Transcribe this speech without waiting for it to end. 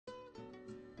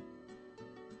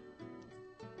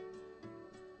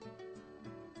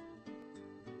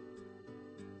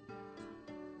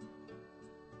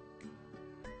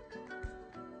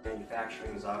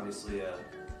Manufacturing is obviously a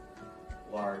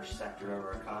large sector of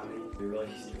our economy. It'd be really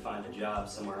easy to find a job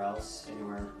somewhere else,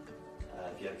 anywhere,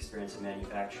 if you have experience in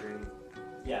manufacturing.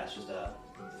 Yeah, it's just a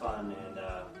fun and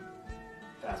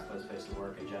fast-paced place to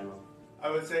work in general. I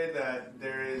would say that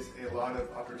there is a lot of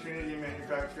opportunity in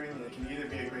manufacturing. It can either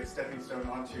be a great stepping stone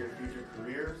onto your future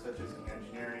career, such as in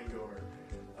engineering or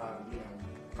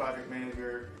project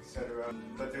manager, etc.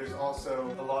 But there's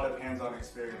also a lot of hands-on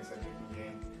experience that you can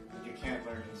gain that you can't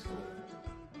learn in school.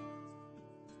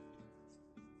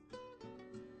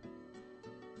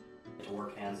 To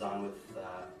work hands-on with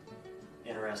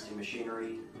interesting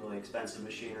machinery, really expensive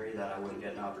machinery that I wouldn't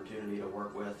get an opportunity to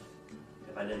work with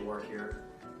if I didn't work here.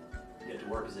 Get to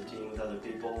work as a team with other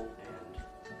people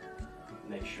and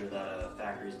make sure that a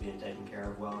factory is being taken care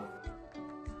of well.